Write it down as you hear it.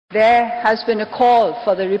There has been a call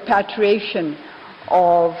for the repatriation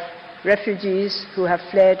of refugees who have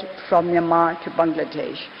fled from Myanmar to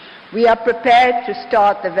Bangladesh. We are prepared to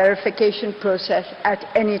start the verification process at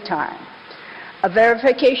any time. A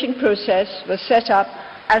verification process was set up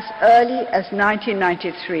as early as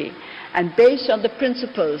 1993, and based on the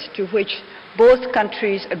principles to which both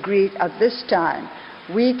countries agreed at this time,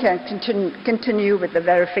 we can continue with the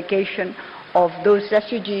verification of those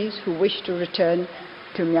refugees who wish to return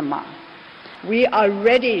to Myanmar. We are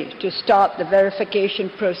ready to start the verification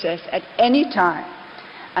process at any time,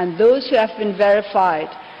 and those who have been verified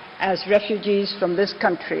as refugees from this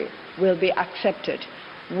country will be accepted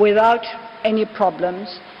without any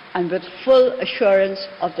problems and with full assurance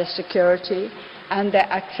of their security and their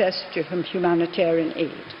access to humanitarian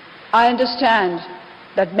aid. I understand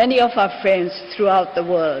that many of our friends throughout the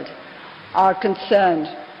world are concerned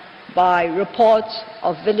by reports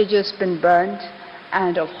of villages being burned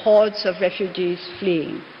and of hordes of refugees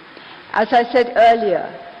fleeing. As I said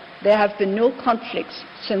earlier, there have been no conflicts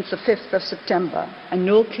since the 5th of September and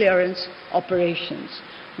no clearance operations.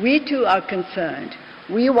 We too are concerned.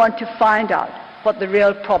 We want to find out what the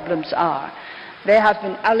real problems are. There have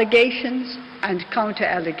been allegations and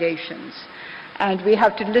counter-allegations, and we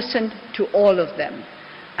have to listen to all of them.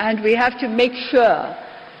 And we have to make sure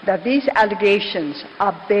that these allegations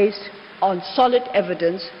are based on solid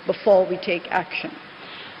evidence before we take action.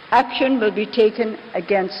 Action will be taken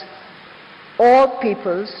against all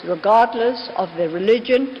peoples, regardless of their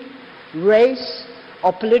religion, race,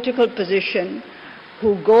 or political position,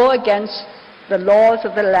 who go against the laws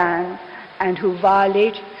of the land and who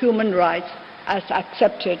violate human rights as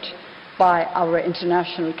accepted by our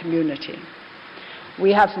international community.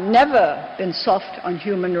 We have never been soft on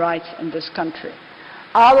human rights in this country.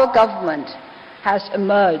 Our government has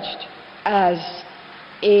emerged as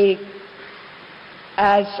a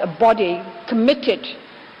body committed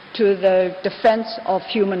to the defense of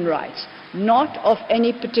human rights, not of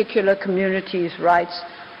any particular community's rights,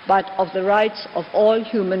 but of the rights of all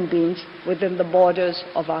human beings within the borders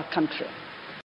of our country.